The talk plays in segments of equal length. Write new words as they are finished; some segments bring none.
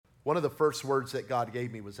One of the first words that God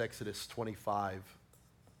gave me was Exodus 25,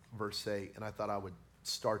 verse 8, and I thought I would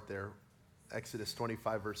start there. Exodus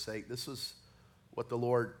 25, verse 8. This was what the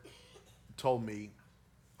Lord told me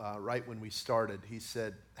right when we started. He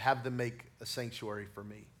said, have them make a sanctuary for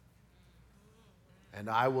me, and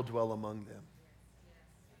I will dwell among them.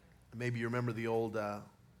 Maybe you remember the old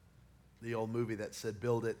movie that said,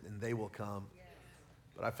 build it and they will come.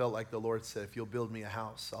 But I felt like the Lord said, if you'll build me a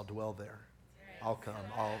house, I'll dwell there. I'll come.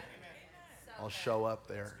 I'll show up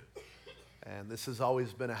there. And this has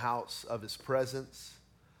always been a house of his presence.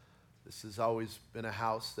 This has always been a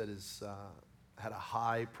house that has had a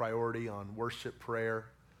high priority on worship, prayer,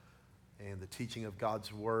 and the teaching of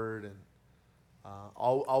God's word. And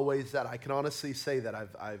always that. I can honestly say that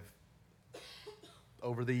I've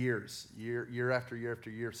over the years, year after year after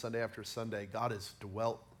year, Sunday after Sunday, God has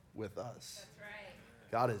dwelt with us. That's right.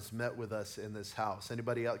 God has met with us in this house.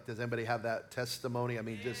 Anybody else? Does anybody have that testimony? I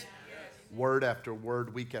mean, just word after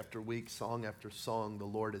word, week after week, song after song, the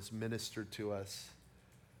Lord has ministered to us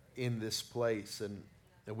in this place. And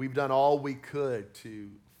we've done all we could to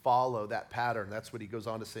follow that pattern. That's what he goes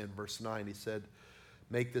on to say in verse 9. He said,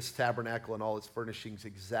 make this tabernacle and all its furnishings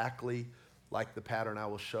exactly like the pattern I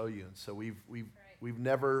will show you. And so we've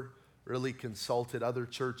never really consulted other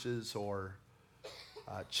churches or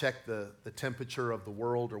checked the temperature of the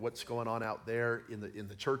world or what's going on out there in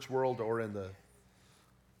the church world or in the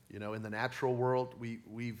natural world.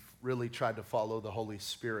 We've really tried to follow the Holy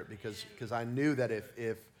Spirit because I knew that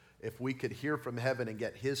if we could hear from heaven and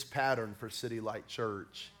get his pattern for City Light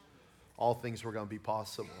Church, all things were going to be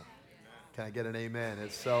possible. Can I get an amen?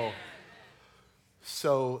 And so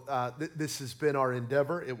this has been our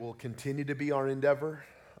endeavor. It will continue to be our endeavor.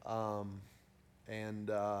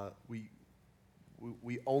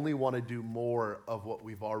 We only want to do more of what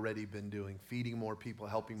we've already been doing, feeding more people,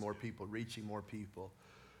 helping more people, reaching more people,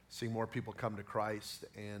 seeing more people come to Christ.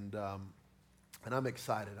 And I'm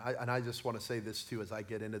excited. I just want to say this too as I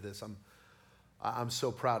get into this. I'm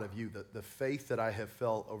so proud of you. The faith that I have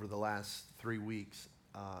felt over the last 3 weeks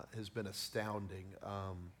has been astounding.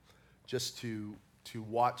 Just to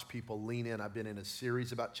watch people lean in. I've been in a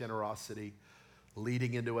series about generosity,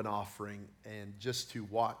 leading into an offering, and just to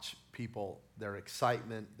watch people, their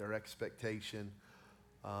excitement, their expectation.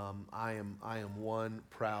 I am one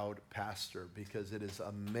proud pastor because it is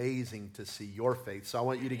amazing to see your faith. So I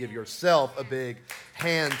want you to give yourself a big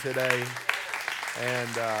hand today, and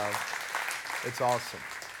it's awesome.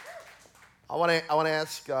 I want to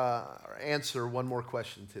ask or answer one more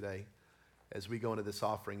question today as we go into this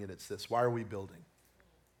offering, and it's this: why are we building?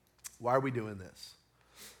 Why are we doing this?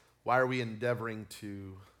 Why are we endeavoring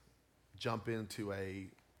to jump into a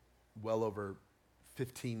well over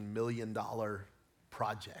 $15 million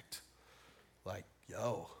project? Like,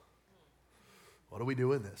 what are we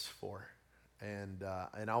doing this for? And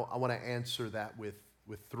I want to answer that with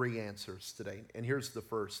 3 answers today. And here's the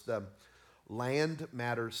first. Land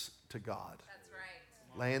matters to God. That's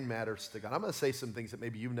right. Land matters to God. I'm going to say some things that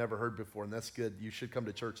maybe you've never heard before, and that's good. You should come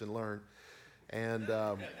to church and learn. And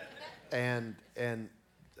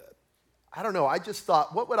I don't know. I just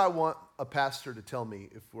thought, what would I want a pastor to tell me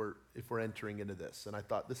if we're entering into this? And I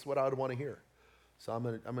thought, this is what I would want to hear. So I'm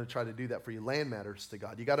going to try to do that for you. Land matters to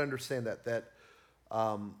God. You got to understand that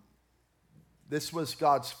this was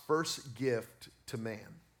God's first gift to man. Yes,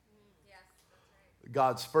 that's right.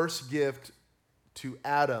 God's first gift to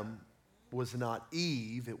Adam was not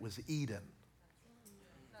Eve, it was Eden.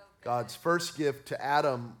 God's first gift to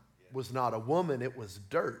Adam was not a woman, it was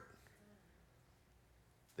dirt.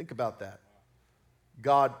 Think about that.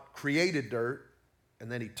 God created dirt, and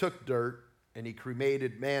then he took dirt, and he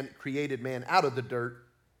created man out of the dirt,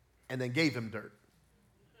 and then gave him dirt.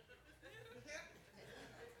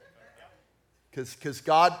 Because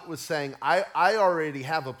God was saying, I already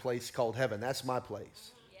have a place called heaven. That's my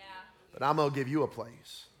place. Yeah. But I'm going to give you a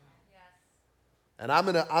place. Yes. And I'm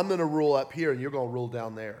gonna rule up here, and you're going to rule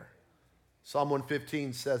down there. Psalm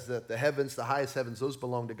 115 says that the heavens, the highest heavens, those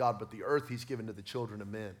belong to God, but the earth he's given to the children of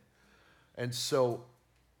men. And so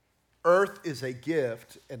earth is a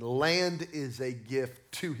gift, and land is a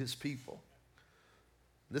gift to his people.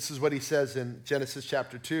 This is what he says in Genesis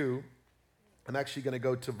chapter 2. I'm actually going to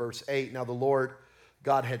go to verse 8. Now the Lord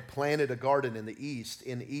God had planted a garden in the east,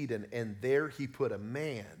 in Eden, and there he put a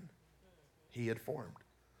man he had formed.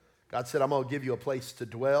 God said, I'm going to give you a place to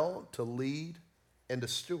dwell, to lead, and to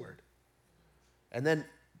steward. And then,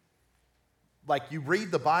 like you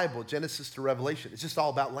read the Bible, Genesis to Revelation, it's just all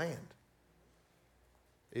about land.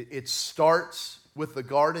 It starts with the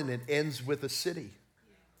garden and ends with a city.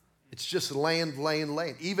 It's just land, land,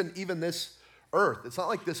 land. Even this earth, it's not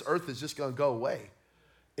like this earth is just going to go away.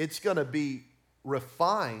 It's going to be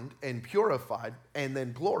refined and purified and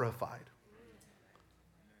then glorified.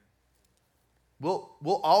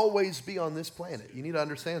 We'll always be on this planet. You need to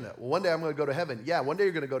understand that. Well, one day I'm going to go to heaven. Yeah, one day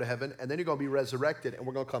you're going to go to heaven, and then you're going to be resurrected, and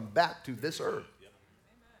we're going to come back to this earth.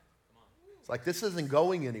 It's like this isn't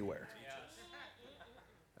going anywhere.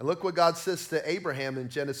 And look what God says to Abraham in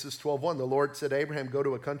Genesis 12:1. The Lord said to Abraham, go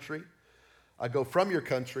to a country. Go from your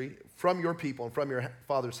country, from your people, and from your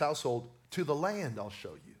father's household to the land I'll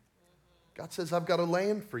show you. God says, I've got a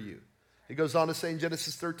land for you. He goes on to say in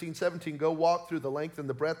Genesis 13:17, go walk through the length and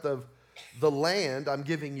the breadth of the land. I'm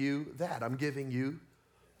giving you that. I'm giving you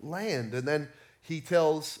land. And then he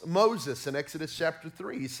tells Moses in Exodus chapter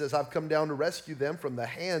 3, he says, I've come down to rescue them from the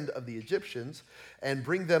hand of the Egyptians and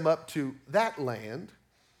bring them up to that land,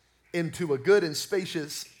 into a good and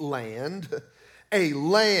spacious land, a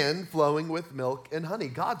land flowing with milk and honey.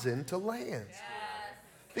 God's into land. Yes.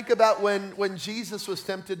 Think about when Jesus was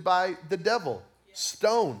tempted by the devil.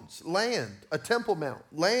 Stones, land, a temple mount,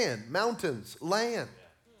 land, mountains, land.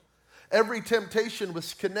 Every temptation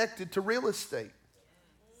was connected to real estate.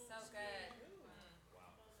 So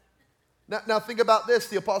good. Now think about this.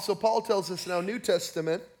 The Apostle Paul tells us in our New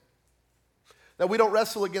Testament that we don't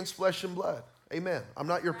wrestle against flesh and blood. Amen. I'm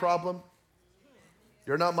not your problem.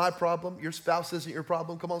 You're not my problem. Your spouse isn't your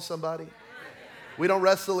problem. Come on, somebody. We don't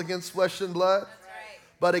wrestle against flesh and blood,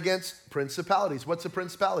 but against principalities. What's a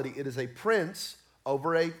principality? It is a prince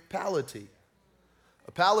over a pality.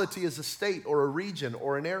 A pality is a state or a region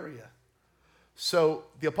or an area. So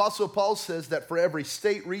the Apostle Paul says that for every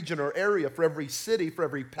state, region, or area, for every city, for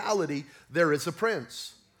every pality, there is a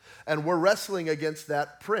prince. And we're wrestling against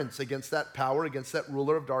that prince, against that power, against that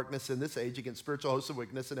ruler of darkness in this age, against spiritual hosts of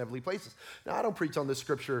wickedness in heavenly places. Now, I don't preach on this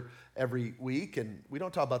scripture every week, and we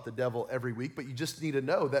don't talk about the devil every week, but you just need to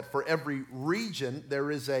know that for every region,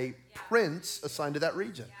 there is a prince assigned to that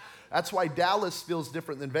region. That's why Dallas feels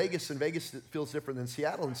different than Vegas, and Vegas feels different than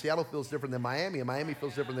Seattle, and Seattle feels different than Miami, and Miami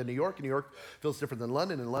feels different than New York, and New York feels different than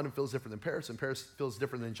London, and London feels different than Paris, and Paris feels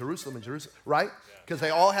different than Jerusalem, and Jerusalem, right? Because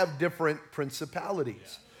they all have different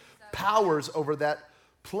principalities. Powers over that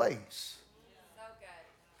place. So good.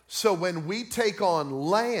 So when we take on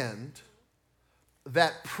land,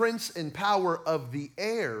 that prince and power of the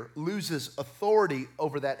air loses authority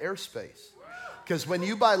over that airspace. Because when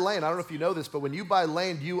you buy land, I don't know if you know this, but when you buy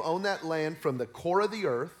land, you own that land from the core of the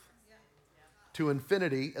earth to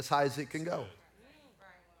infinity as high as it can go.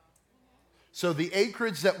 So the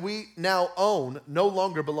acreage that we now own no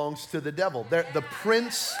longer belongs to the devil. The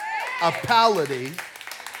prince of pality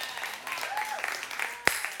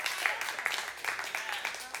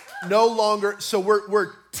no longer, so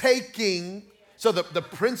we're taking, so the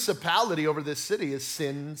principality over this city is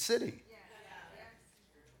Sin City.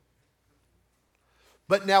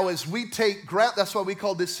 But now as we take ground, that's why we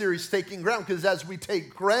call this series Taking Ground, because as we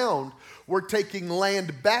take ground, we're taking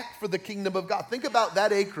land back for the kingdom of God. Think about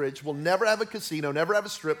that acreage. We'll never have a casino, never have a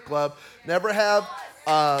strip club, never have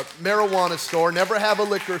a marijuana store, never have a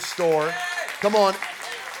liquor store. Come on.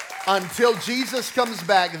 Until Jesus comes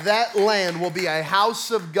back, that land will be a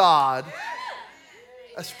house of God.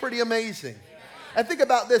 That's pretty amazing. And think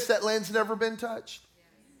about this, that land's never been touched.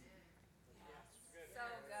 So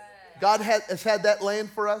good. God has had that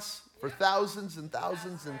land for us for thousands and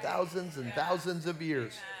thousands and thousands and thousands of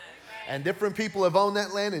years. And different people have owned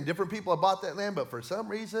that land and different people have bought that land, but for some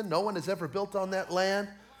reason, no one has ever built on that land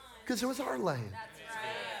because it was our land.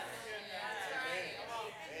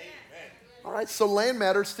 All right, so land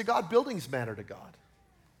matters to God. Buildings matter to God.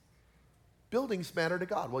 Buildings matter to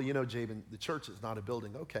God. Well, you know, Jabin, the church is not a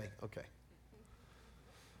building. Okay.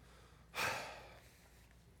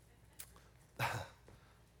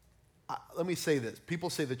 Let me say this. People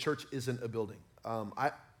say the church isn't a building.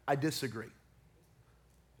 I disagree.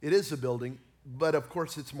 It is a building, but of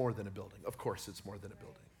course it's more than a building. Of course it's more than a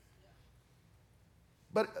building.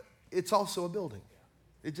 But it's also a building.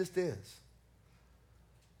 It just is.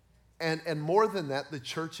 And more than that, the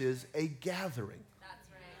church is a gathering. That's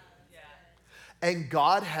right. And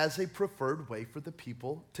God has a preferred way for the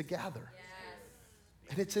people to gather. Yes.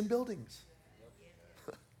 And it's in buildings.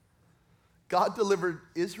 God delivered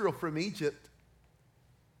Israel from Egypt.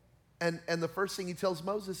 And the first thing he tells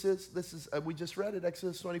Moses is, we just read it,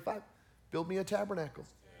 Exodus 25, build me a tabernacle.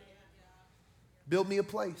 Build me a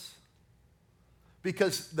place.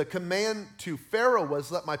 Because the command to Pharaoh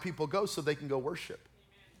was, let my people go so they can go worship.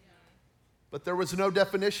 But there was no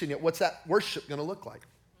definition yet. What's that worship going to look like?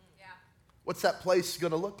 Yeah. What's that place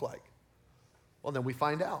going to look like? Well, then we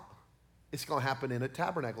find out. It's going to happen in a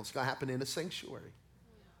tabernacle. It's going to happen in a sanctuary.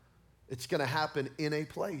 It's going to happen in a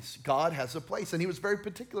place. God has a place. And he was very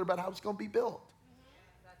particular about how it's going to be built.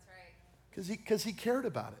 Because he cared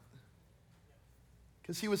about it.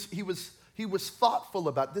 Because he was thoughtful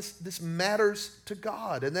about this. This matters to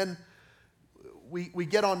God. And then we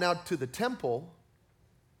get on now to the temple.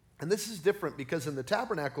 And this is different because in the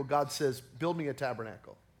tabernacle, God says, build me a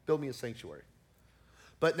tabernacle. Build me a sanctuary.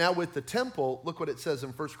 But now with the temple, look what it says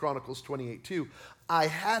in 1 Chronicles 28:2. I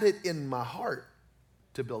had it in my heart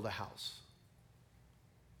to build a house.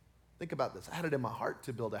 Think about this. I had it in my heart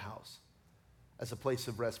to build a house as a place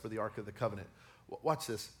of rest for the Ark of the Covenant. Watch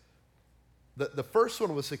this. The first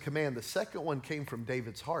one was a command. The second one came from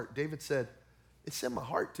David's heart. David said, it's in my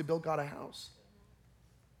heart to build God a house.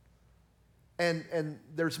 And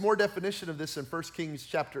there's more definition of this in 1 Kings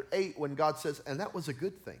chapter 8 when God says, and that was a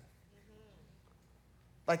good thing.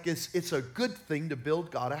 Like it's a good thing to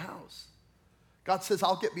build God a house. God says,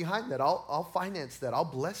 I'll get behind that. I'll finance that. I'll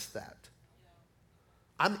bless that.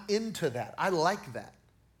 I'm into that. I like that.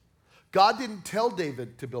 God didn't tell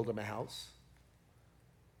David to build him a house.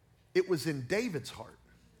 It was in David's heart.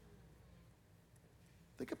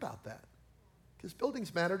 Think about that. Because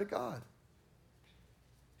buildings matter to God.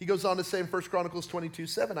 He goes on to say in 1 Chronicles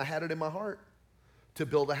 22:7, I had it in my heart to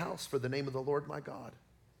build a house for the name of the Lord my God.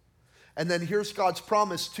 And then here's God's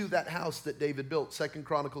promise to that house that David built. 2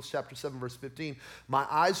 Chronicles chapter 7, verse 15. My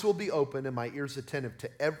eyes will be open and my ears attentive to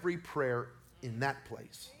every prayer in that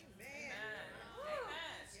place. Amen.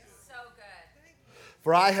 So good.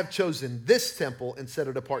 For I have chosen this temple and set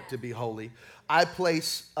it apart to be holy. I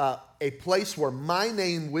place a place where my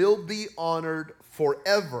name will be honored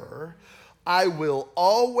forever. I will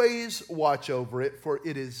always watch over it, for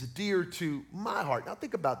it is dear to my heart. Now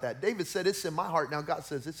think about that. David said, it's in my heart. Now God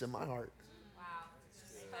says, it's in my heart. Wow.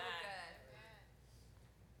 So good.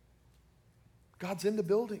 God's into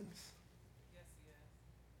buildings.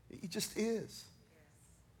 He just is.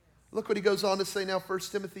 Look what he goes on to say now, 1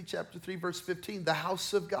 Timothy chapter 3, verse 15. The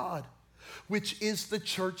house of God, which is the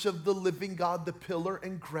church of the living God, the pillar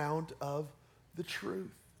and ground of the truth.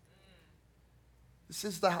 This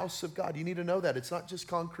is the house of God. You need to know that. It's not just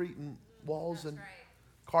concrete and walls and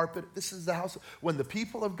carpet. This is the house. When the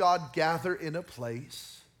people of God gather in a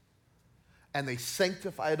place and they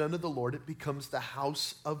sanctify it unto the Lord, it becomes the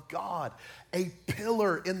house of God. A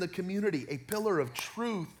pillar in the community, a pillar of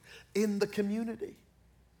truth in the community.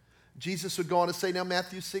 Jesus would go on to say now,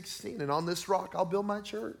 Matthew 16, and on this rock I'll build my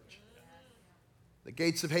church. The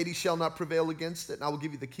gates of Hades shall not prevail against it, and I will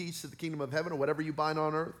give you the keys to the kingdom of heaven, and whatever you bind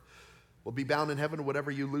on earth will be bound in heaven, and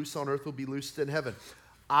whatever you loose on earth will be loosed in heaven.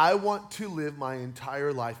 I want to live my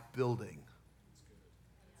entire life building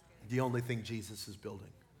the only thing Jesus is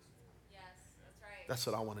building. Yes, that's right. That's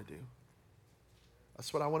what I want to do.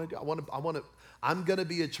 That's what I want to do. I'm going to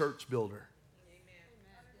be a church builder.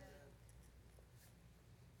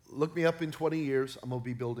 Look me up in 20 years, I'm going to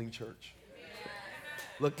be building church.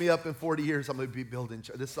 Look me up in 40 years, I'm going to be building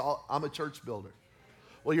church. I'm a church builder.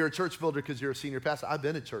 Well, you're a church builder because you're a senior pastor. I've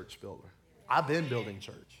been a church builder. I've been building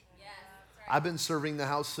church. Yes, that's right. I've been serving the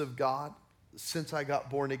house of God since I got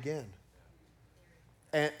born again.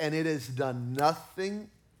 And it has done nothing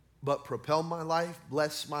but propel my life,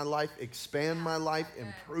 bless my life, expand my life,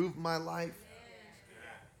 improve my life,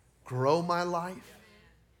 grow my life.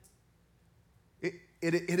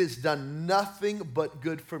 It has done nothing but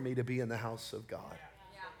good for me to be in the house of God.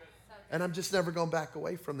 Yeah, so good. And I'm just never going back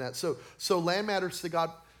away from that. So land matters to God.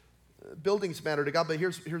 Buildings matter to God. But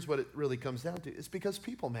here's what it really comes down to. It's because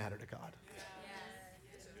people matter to God.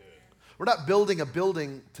 We're not building a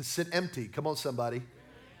building to sit empty. Come on, somebody.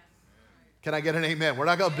 Can I get an amen? We're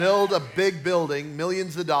not going to build a big building,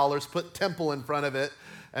 millions of dollars, put temple in front of it,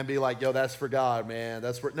 and be like, yo, that's for God, man.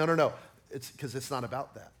 That's for... No. It's because it's not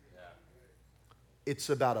about that.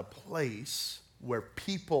 It's about a place where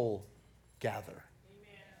people gather.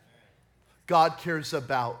 God cares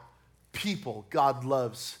about people. God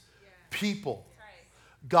loves people.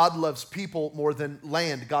 God loves people more than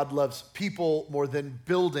land. God loves people more than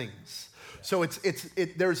buildings. So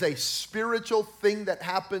there's a spiritual thing that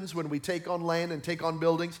happens when we take on land and take on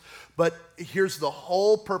buildings. But here's the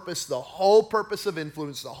whole purpose of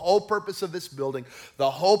influence, the whole purpose of this building, the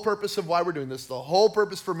whole purpose of why we're doing this, the whole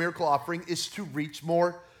purpose for Miracle Offering is to reach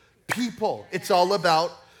more people. It's all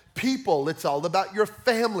about people. It's all about your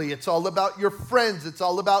family. It's all about your friends. It's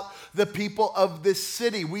all about the people of this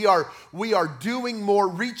city. We are doing more,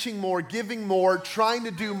 reaching more, giving more, trying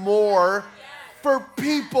to do more for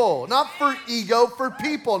people, not for ego, for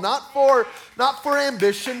people, not for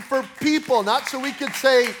ambition, for people, not so we could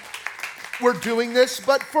say we're doing this,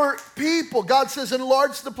 but for people. God says,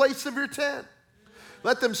 enlarge the place of your tent.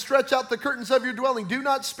 Let them stretch out the curtains of your dwelling. Do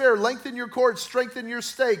not spare. Lengthen your cords. Strengthen your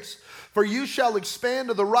stakes. For you shall expand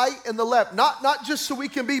to the right and the left. Not just so we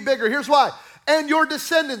can be bigger. Here's why. And your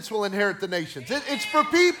descendants will inherit the nations. It's for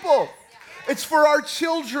people. It's for our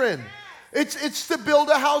children. It's to build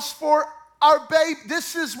a house for our babe.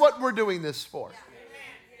 This is what we're doing this for.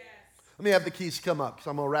 Let me have the keys come up because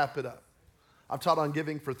I'm going to wrap it up. I've taught on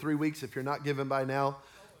giving for 3 weeks. If you're not giving by now,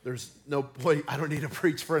 there's no point. I don't need to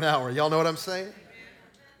preach for an hour. Y'all know what I'm saying?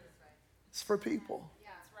 It's for people.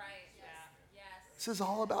 That's right. Yes. This is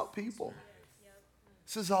all about people.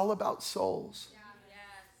 This is all about souls.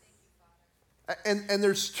 Yes. And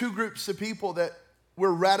there's two groups of people that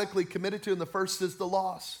we're radically committed to, and the first is the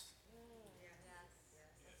lost.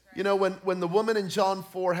 You know, when the woman in John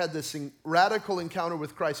 4 had this radical encounter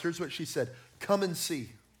with Christ, here's what she said. Come and see.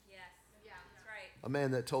 Yes. Yeah. That's right. A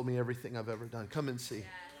man that told me everything I've ever done. Come and see.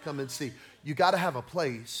 Come and see. You got to have a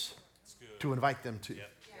place to invite them to.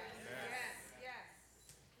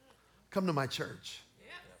 Come to my church.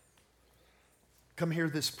 Come hear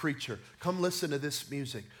this preacher. Come listen to this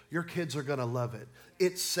music. Your kids are going to love it.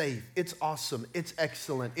 It's safe. It's awesome. It's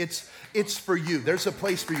excellent. It's for you. There's a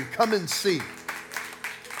place for you. Come and see.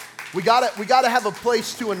 We gotta have a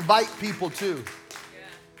place to invite people to.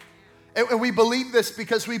 And we believe this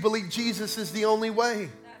because we believe Jesus is the only way.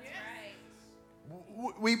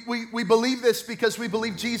 We believe this because we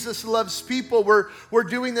believe Jesus loves people. We're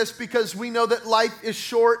doing this because we know that life is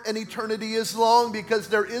short and eternity is long, because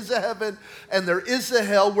there is a heaven and there is a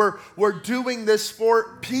hell. We're doing this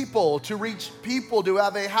for people, to reach people, to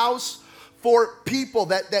have a house for people,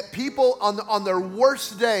 that people on their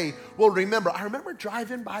worst day will remember. I remember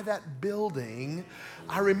driving by that building.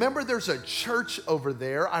 I remember there's a church over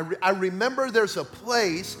there. I remember there's a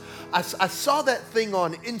place. I saw that thing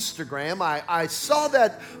on Instagram. I saw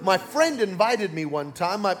that my friend invited me one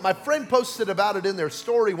time. My friend posted about it in their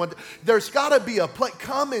story. There's got to be a place.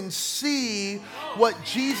 Come and see what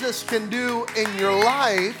Jesus can do in your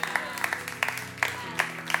life.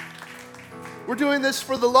 We're doing this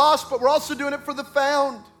for the lost, but we're also doing it for the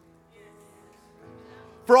found.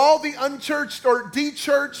 For all the unchurched or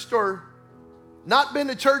de-churched or not been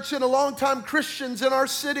to church in a long time Christians in our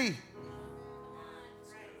city.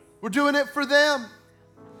 We're doing it for them.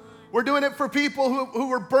 We're doing it for people who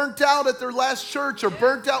were burnt out at their last church, or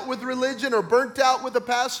burnt out with religion, or burnt out with a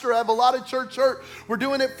pastor, have a lot of church hurt. We're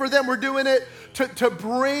doing it for them. We're doing it to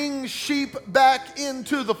bring sheep back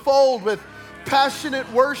into the fold with passionate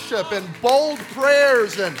worship and bold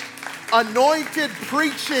prayers and anointed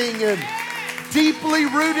preaching and deeply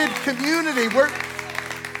rooted community.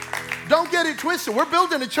 Don't get it twisted. We're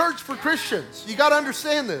building a church for Christians. You got to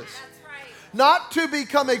understand this. That's right. Not to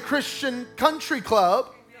become a Christian country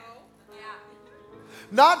club. Yeah.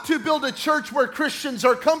 Not to build a church where Christians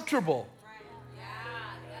are comfortable. Yeah.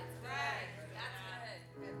 That's right. That's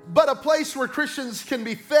good. But a place where Christians can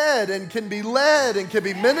be fed and can be led and can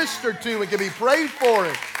be ministered to and can be prayed for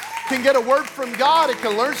and can get a word from God and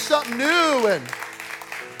can learn something new.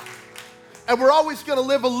 And we're always going to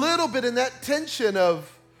live a little bit in that tension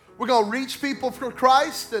of, we're going to reach people for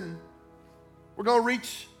Christ and we're going to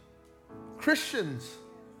reach Christians.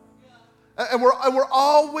 And we're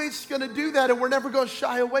always going to do that, and we're never going to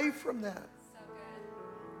shy away from that. So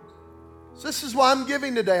good. So this is why I'm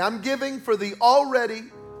giving today. I'm giving for the already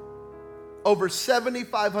over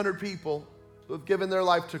 7,500 people who have given their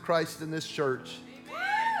life to Christ in this church.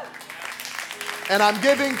 And I'm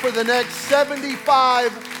giving for the next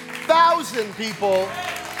 75,000 people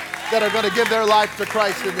that are going to give their life to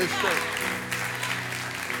Christ in this church.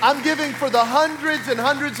 I'm giving for the hundreds and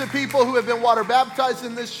hundreds of people who have been water baptized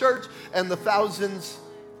in this church, and the thousands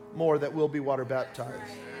more that will be water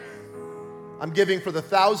baptized. I'm giving for the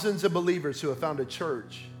thousands of believers who have found a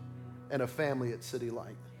church and a family at City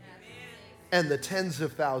Light. And the tens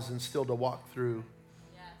of thousands still to walk through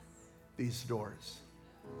these doors.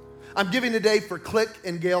 I'm giving today for Click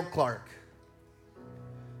and Gail Clark,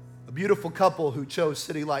 a beautiful couple who chose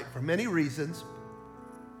City Light for many reasons,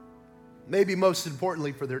 maybe most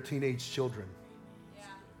importantly for their teenage children. Yeah.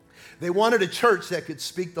 They wanted a church that could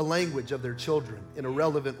speak the language of their children in a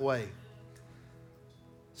relevant way.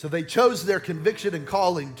 So they chose their conviction and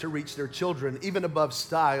calling to reach their children, even above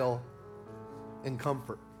style and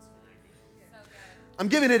comfort. I'm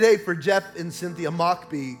giving today for Jeff and Cynthia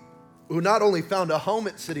Mockbee, who not only found a home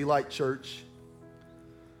at City Light Church,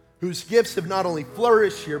 whose gifts have not only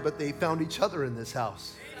flourished here, but they found each other in this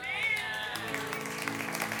house.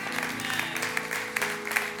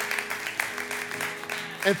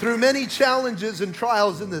 And through many challenges and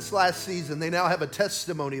trials in this last season, they now have a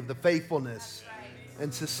testimony of the faithfulness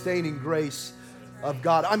and sustaining grace of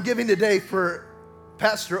God. I'm giving today for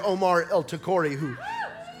Pastor Omar El Takori, who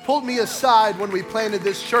pulled me aside when we planted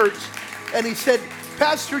this church, and he said,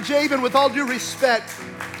 Pastor Jabin, with all due respect,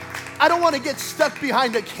 I don't want to get stuck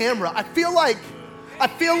behind a camera. I feel like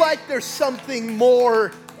there's something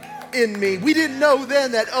more in me. We didn't know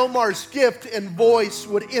then that Omar's gift and voice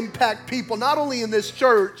would impact people, not only in this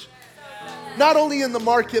church, not only in the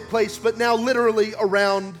marketplace, but now literally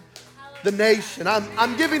around the nation.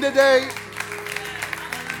 I'm giving today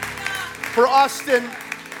for Austin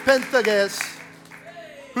Penthagis,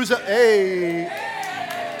 who's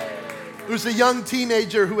a young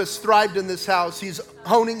teenager who has thrived in this house. He's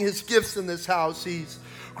honing his gifts in this house. He's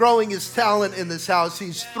growing his talent in this house.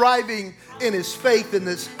 He's thriving in his faith in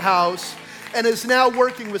this house, and is now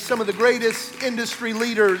working with some of the greatest industry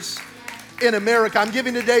leaders in America. I'm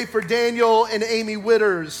giving today for Daniel and Amy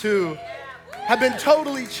Witters, who have been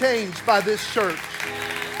totally changed by this church.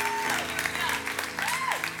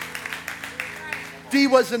 Dee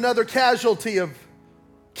was another casualty of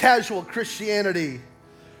casual Christianity,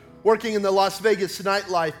 working in the Las Vegas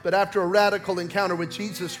nightlife, but after a radical encounter with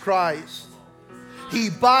Jesus Christ, he,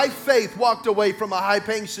 by faith, walked away from a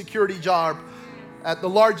high-paying security job at the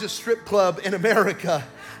largest strip club in America,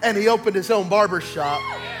 and he opened his own barber shop.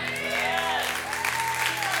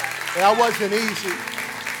 That wasn't easy.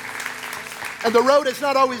 And the road has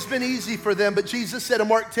not always been easy for them, but Jesus said in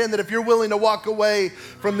Mark 10 that if you're willing to walk away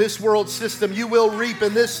from this world system, you will reap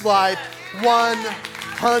in this life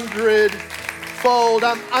 100-fold.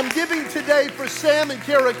 I'm giving today for Sam and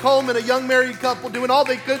Kara Coleman, a young married couple doing all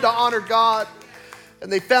they could to honor God.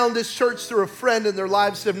 And they found this church through a friend, and their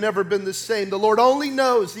lives have never been the same. The Lord only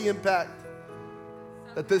knows the impact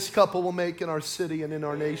that this couple will make in our city and in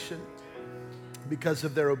our nation because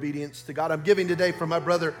of their obedience to God. I'm giving today for my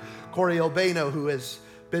brother, Corey Albano, who has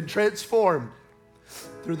been transformed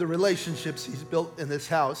through the relationships he's built in this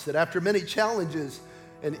house. That after many challenges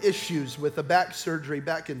and issues with a back surgery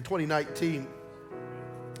back in 2019,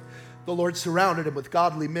 the Lord surrounded him with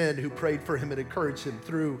godly men who prayed for him and encouraged him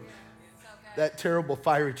through that terrible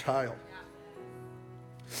fiery trial.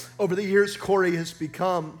 Over the years, Corey has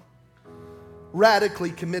become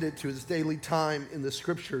radically committed to his daily time in the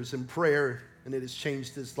scriptures and prayer, and it has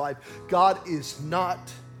changed his life. God is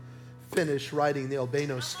not finished writing the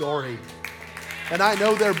Albano story. And I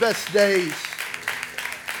know their best days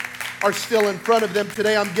are still in front of them.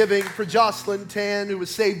 Today I'm giving for Jocelyn Tan, who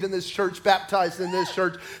was saved in this church, baptized in this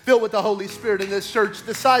church, filled with the Holy Spirit in this church,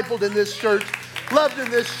 discipled in this church, loved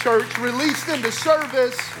in this church, released into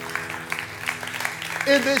service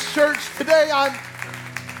in this church. Today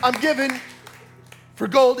I'm giving for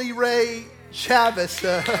Goldie Ray Chavez.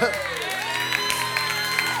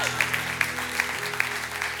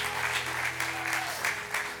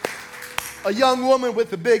 A young woman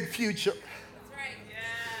with a big future.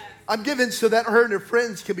 I'm giving so that her and her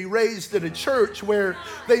friends can be raised in a church where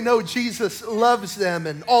they know Jesus loves them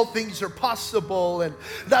and all things are possible and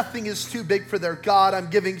nothing is too big for their God. I'm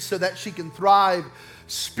giving so that she can thrive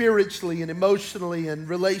spiritually and emotionally and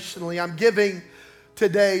relationally. I'm giving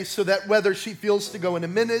today so that whether she feels to go into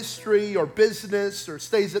ministry or business or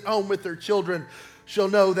stays at home with her children, she'll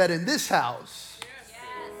know that in this house,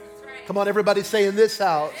 come on everybody say in this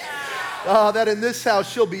house, that in this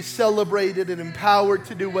house she'll be celebrated and empowered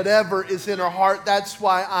to do whatever is in her heart. That's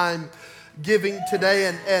why I'm giving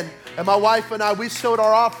today. And my wife and I, we sowed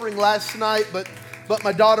our offering last night, but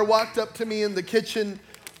my daughter walked up to me in the kitchen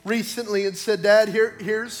recently and said, Dad,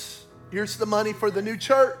 here's the money for the new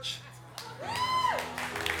church.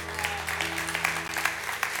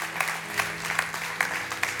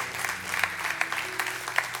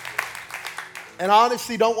 And I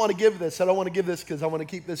honestly don't want to give this. I don't want to give this because I want to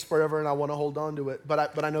keep this forever and I want to hold on to it.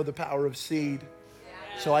 But I know the power of seed.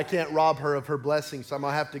 So I can't rob her of her blessing. So I'm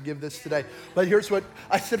going to have to give this today. But here's what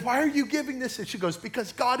I said, why are you giving this? And she goes,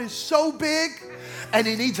 because God is so big and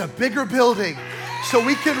he needs a bigger building so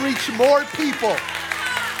we can reach more people.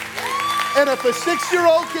 And if a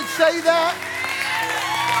 6-year-old can say that,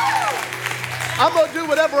 I'm going to do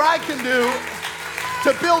whatever I can do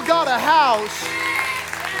to build God a house.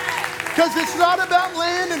 Because it's not about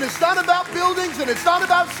land, and it's not about buildings, and it's not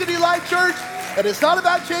about City Light Church, and it's not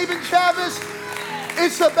about Jabin Chavez.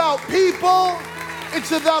 It's about people.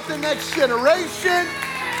 It's about the next generation.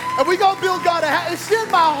 And we're going to build God a house. It's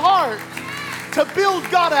in my heart to build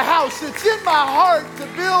God a house. It's in my heart to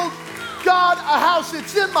build God a house.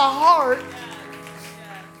 It's in my heart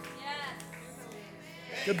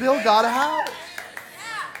to build God a house.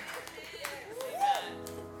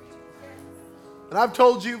 And I've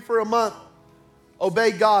told you for a month,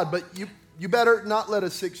 obey God, but you better not let a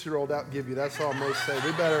 6-year-old outgive you. That's all I'm going to say.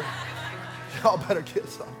 Y'all better get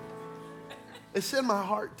some. It's in my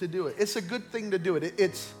heart to do it. It's a good thing to do it.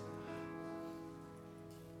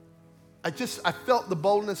 I felt the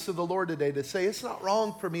boldness of the Lord today to say, it's not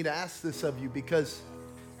wrong for me to ask this of you, because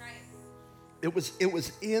That's right. it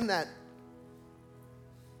was in that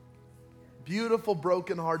beautiful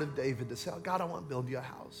broken heart of David to say, oh, God, I want to build you a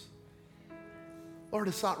house. Lord,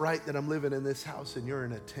 it's not right that I'm living in this house and you're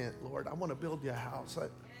in a tent. Lord, I want to build you a house.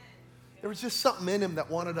 There was just something in him that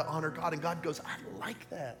wanted to honor God. And God goes, I like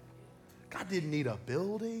that. God didn't need a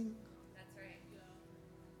building. That's right.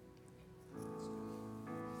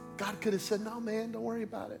 God could have said, no, man, don't worry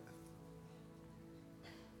about it.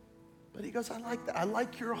 But he goes, I like that. I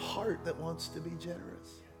like your heart that wants to be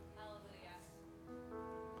generous. Hallelujah.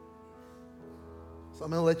 So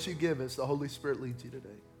I'm going to let you give as the Holy Spirit leads you today.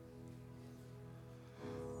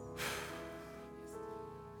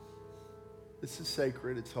 This is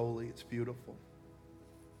sacred. It's holy. It's beautiful.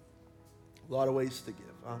 A lot of ways to give,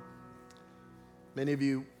 huh? Many of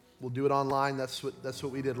you will do it online. That's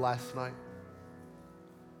what we did last night.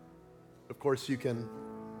 Of course, you can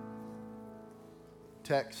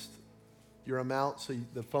text your amount. So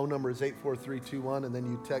the phone number is 84321, and then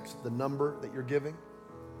you text the number that you're giving.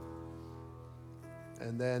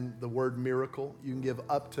 And then the word miracle. You can give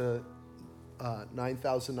up to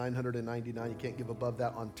 $9,999. You can't give above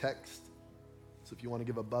that on text. So if you want to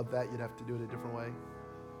give above that, you'd have to do it a different way.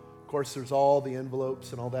 Of course, there's all the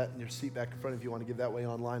envelopes and all that in your seat back in front if you want to give that way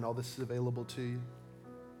online. All this is available to you.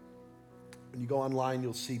 When you go online,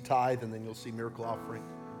 you'll see tithe, and then you'll see miracle offering.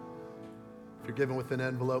 If you're giving with an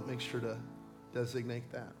envelope, make sure to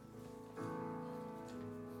designate that.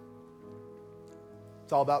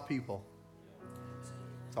 It's all about people.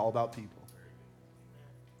 It's all about people.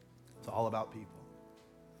 It's all about people.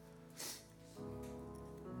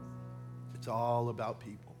 It's all about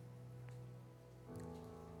people.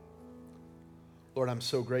 Lord, I'm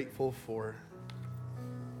so grateful for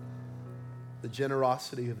the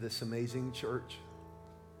generosity of this amazing church.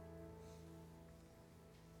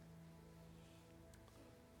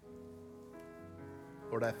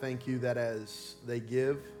 Lord, I thank you that as they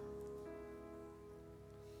give,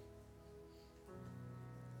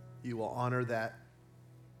 you will honor that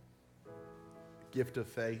gift of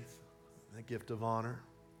faith, that gift of honor.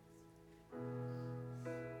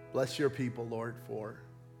 Bless your people, Lord, for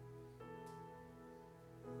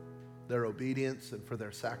their obedience and for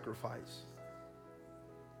their sacrifice.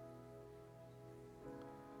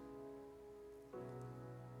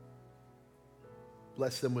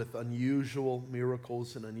 Bless them with unusual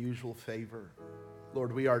miracles and unusual favor.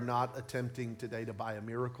 Lord, we are not attempting today to buy a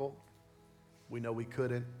miracle. We know we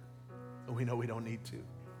couldn't, and we know we don't need to.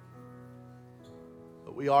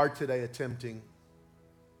 But we are today attempting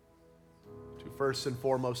to first and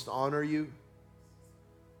foremost honor you,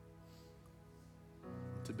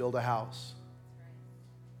 to build a house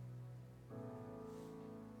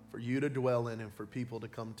for you to dwell in and for people to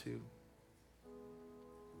come to.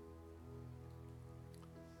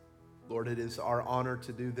 Lord, it is our honor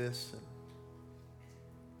to do this. And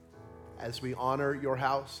as we honor your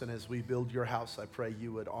house and as we build your house, I pray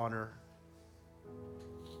you would honor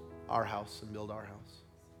our house and build our house.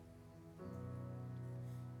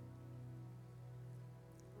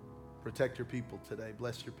 Protect your people today.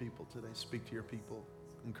 Bless your people today. Speak to your people.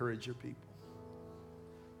 Encourage your people.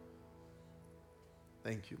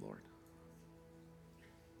 Thank you, Lord.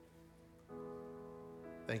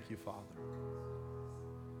 Thank you, Father.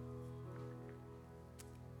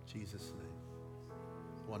 In Jesus' name.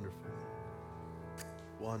 Wonderful.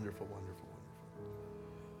 Wonderful, wonderful, wonderful.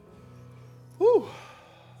 Whew.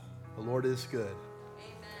 The Lord is good.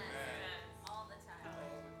 Amen. All the time.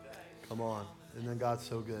 Come on. Isn't that God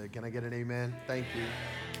so good? Can I get an amen? Thank you.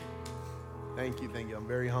 Thank you, thank you. I'm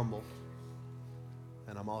very humble.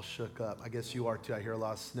 And I'm all shook up. I guess you are too. I hear a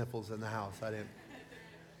lot of sniffles in the house. I didn't.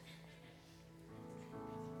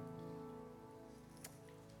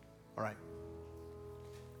 All right.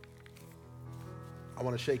 I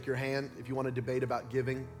want to shake your hand. If you want to debate about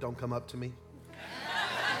giving, don't come up to me.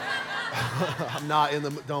 I'm not in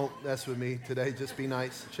the, don't mess with me today. Just be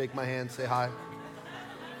nice. Shake my hand. Say hi.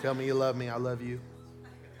 Tell me you love me. I love you.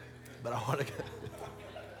 But I want to get,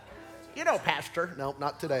 you know, Pastor. No,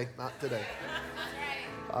 not today. Not today.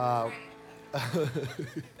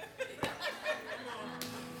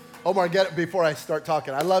 Omar, get it before I start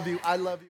talking. I love you. I love you.